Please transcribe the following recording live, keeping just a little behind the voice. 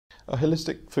A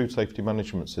holistic food safety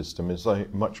management system is a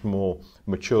much more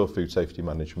mature food safety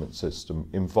management system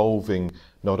involving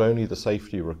not only the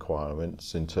safety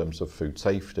requirements in terms of food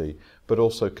safety, but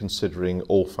also considering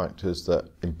all factors that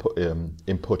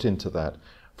input into that.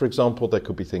 For example, there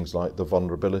could be things like the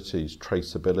vulnerabilities,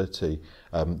 traceability,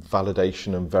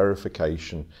 validation and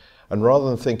verification. And rather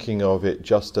than thinking of it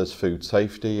just as food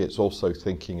safety, it's also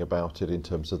thinking about it in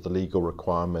terms of the legal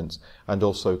requirements and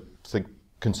also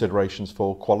considerations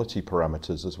for quality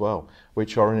parameters as well,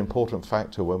 which are an important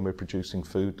factor when we're producing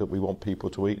food that we want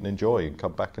people to eat and enjoy and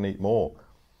come back and eat more.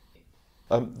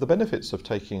 The benefits of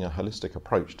taking a holistic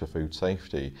approach to food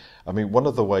safety, I mean, one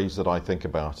of the ways that I think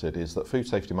about it is that food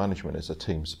safety management is a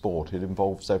team sport. It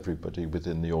involves everybody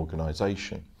within the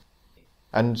organisation.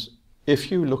 And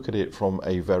if you look at it from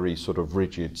a very sort of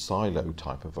rigid silo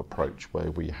type of approach,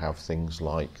 where we have things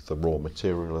like the raw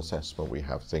material assessment, we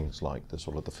have things like the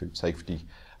sort of the food safety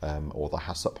or the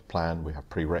HACCP plan, we have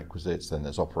prerequisites, then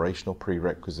there's operational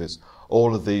prerequisites.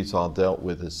 All of these are dealt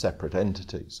with as separate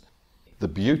entities. The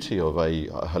beauty of a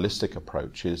holistic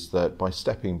approach is that by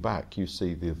stepping back, you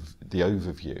see the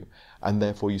overview, and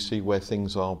therefore you see where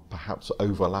things are perhaps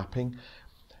overlapping,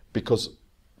 because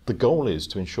the goal is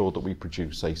to ensure that we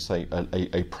produce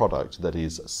a product that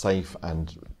is safe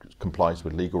and complies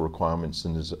with legal requirements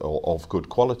and is of good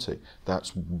quality.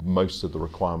 That's most of the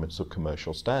requirements of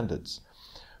commercial standards.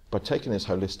 By taking this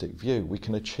holistic view, we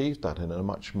can achieve that in a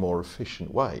much more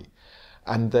efficient way.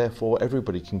 And therefore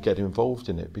everybody can get involved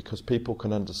in it, because people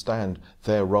can understand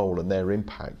their role and their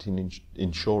impact in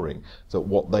ensuring that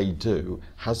what they do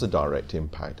has a direct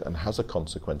impact and has a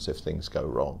consequence if things go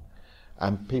wrong.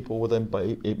 And people will then,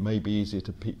 it may be easier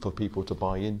for people to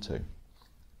buy into.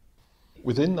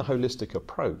 Within the holistic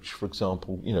approach, for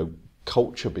example,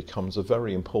 culture becomes a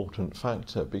very important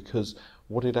factor, because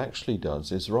what it actually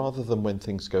does is, rather than when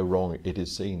things go wrong, it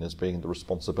is seen as being the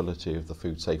responsibility of the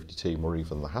food safety team or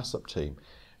even the HACCP team,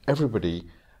 everybody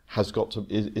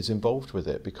is involved with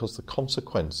it, because the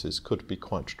consequences could be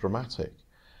quite dramatic.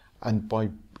 And by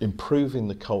improving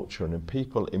the culture and in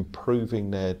people improving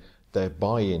their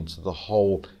buy-in to the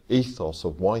whole ethos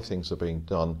of why things are being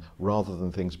done, rather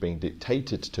than things being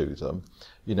dictated to them,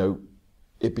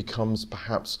 it becomes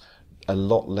perhaps a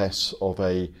lot less of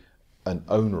an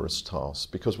onerous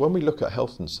task. Because when we look at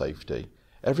health and safety,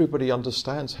 everybody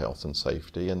understands health and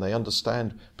safety, and they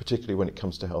understand, particularly when it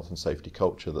comes to health and safety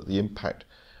culture, that the impact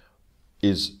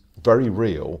is very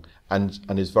real and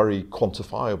is very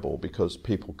quantifiable, because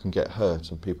people can get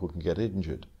hurt and people can get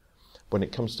injured. When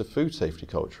it comes to food safety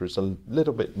culture, it's a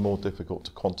little bit more difficult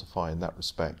to quantify in that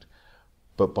respect.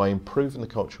 But by improving the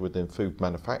culture within food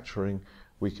manufacturing,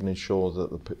 we can ensure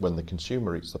that when the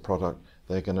consumer eats the product,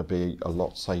 they're going to be a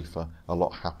lot safer, a lot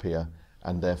happier,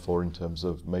 and therefore in terms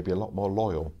of maybe a lot more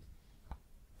loyal.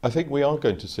 I think we are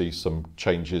going to see some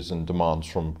changes and demands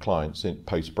from clients in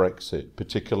post-Brexit,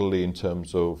 particularly in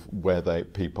terms of where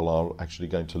people are actually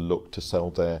going to look to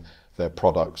sell their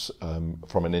products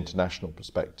from an international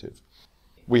perspective.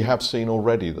 We have seen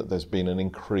already that there's been an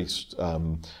increased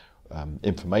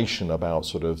information about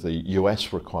sort of the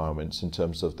US requirements in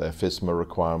terms of their FSMA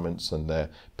requirements and their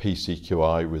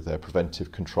PCQI, with their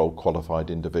preventive control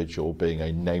qualified individual being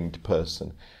a named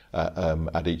person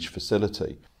at each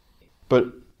facility.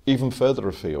 But even further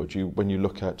afield, when you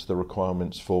look at the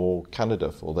requirements for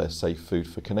Canada for their Safe Food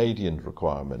for Canadian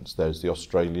requirements, there's the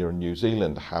Australia and New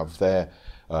Zealand have their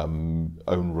own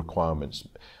requirements.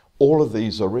 All of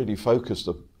these are really focused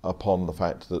upon the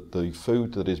fact that the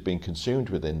food that is being consumed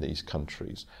within these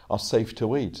countries are safe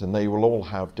to eat, and they will all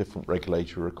have different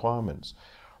regulatory requirements.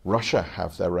 Russia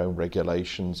have their own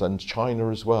regulations, and China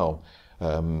as well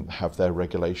have their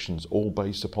regulations, all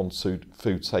based upon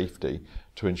food safety,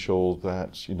 to ensure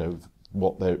that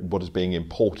what is being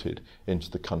imported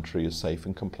into the country is safe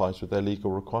and complies with their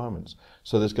legal requirements.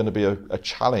 So there's going to be a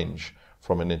challenge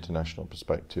from an international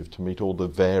perspective to meet all the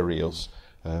various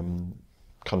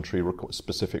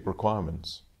country-specific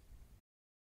requirements.